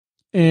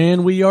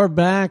And we are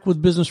back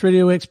with Business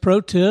RadioX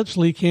Pro Tips.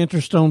 Lee Kantor,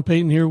 Stone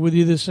Payton here with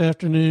you this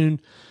afternoon.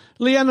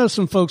 Lee, I know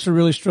some folks are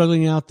really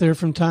struggling out there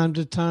from time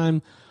to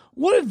time.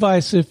 What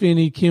advice, if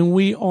any, can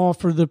we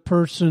offer the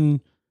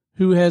person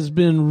who has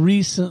been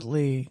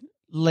recently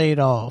laid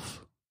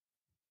off?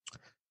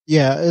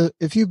 Yeah,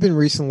 if you've been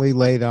recently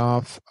laid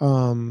off,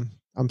 I'm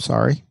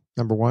sorry,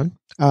 number one.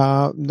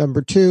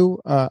 Number two,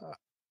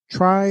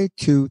 try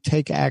to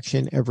take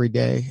action every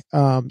day.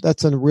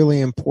 That's a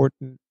really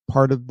important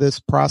part of this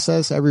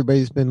process.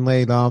 Everybody's been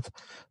laid off,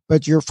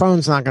 but your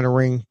phone's not going to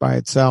ring by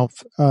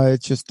itself.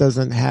 It just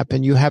doesn't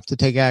happen. You have to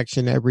take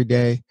action every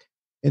day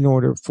in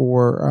order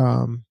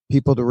for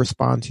people to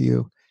respond to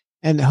you.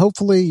 And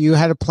hopefully you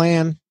had a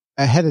plan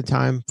ahead of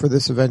time for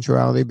this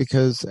eventuality,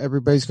 because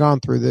everybody's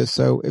gone through this.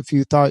 So if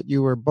you thought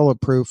you were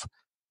bulletproof,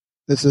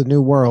 this is a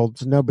new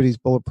world. Nobody's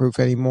bulletproof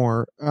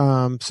anymore.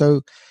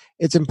 So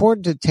it's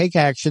important to take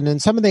action.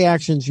 And some of the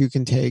actions you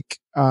can take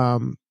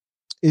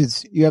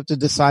is you have to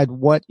decide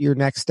what your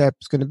next step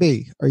is going to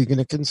be. Are you going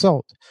to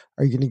consult?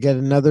 Are you going to get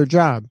another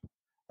job?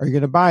 Are you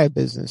going to buy a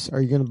business?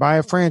 Are you going to buy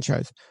a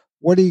franchise?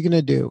 What are you going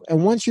to do?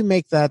 And once you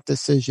make that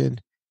decision,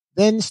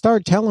 then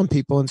start telling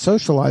people and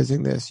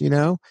socializing this,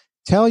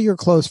 Tell your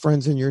close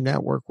friends in your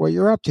network what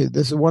you're up to.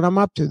 This is what I'm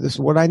up to. This is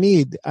what I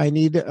need. I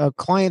need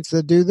clients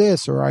that do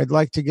this, or I'd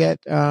like to get,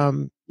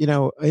 into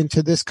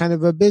this kind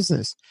of a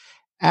business.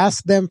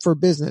 Ask them for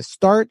business.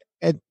 Start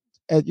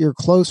at your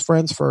close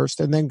friends first,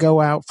 and then go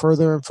out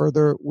further and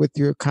further with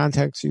your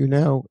contacts,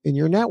 in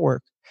your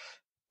network.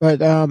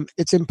 But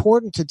it's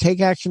important to take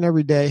action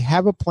every day,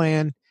 have a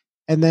plan,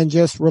 and then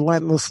just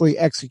relentlessly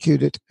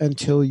execute it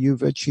until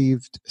you've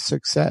achieved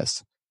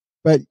success.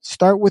 But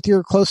start with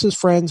your closest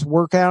friends,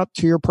 work out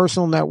to your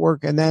personal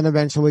network, and then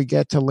eventually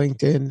get to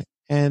LinkedIn,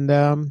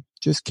 and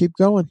just keep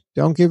going.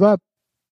 Don't give up.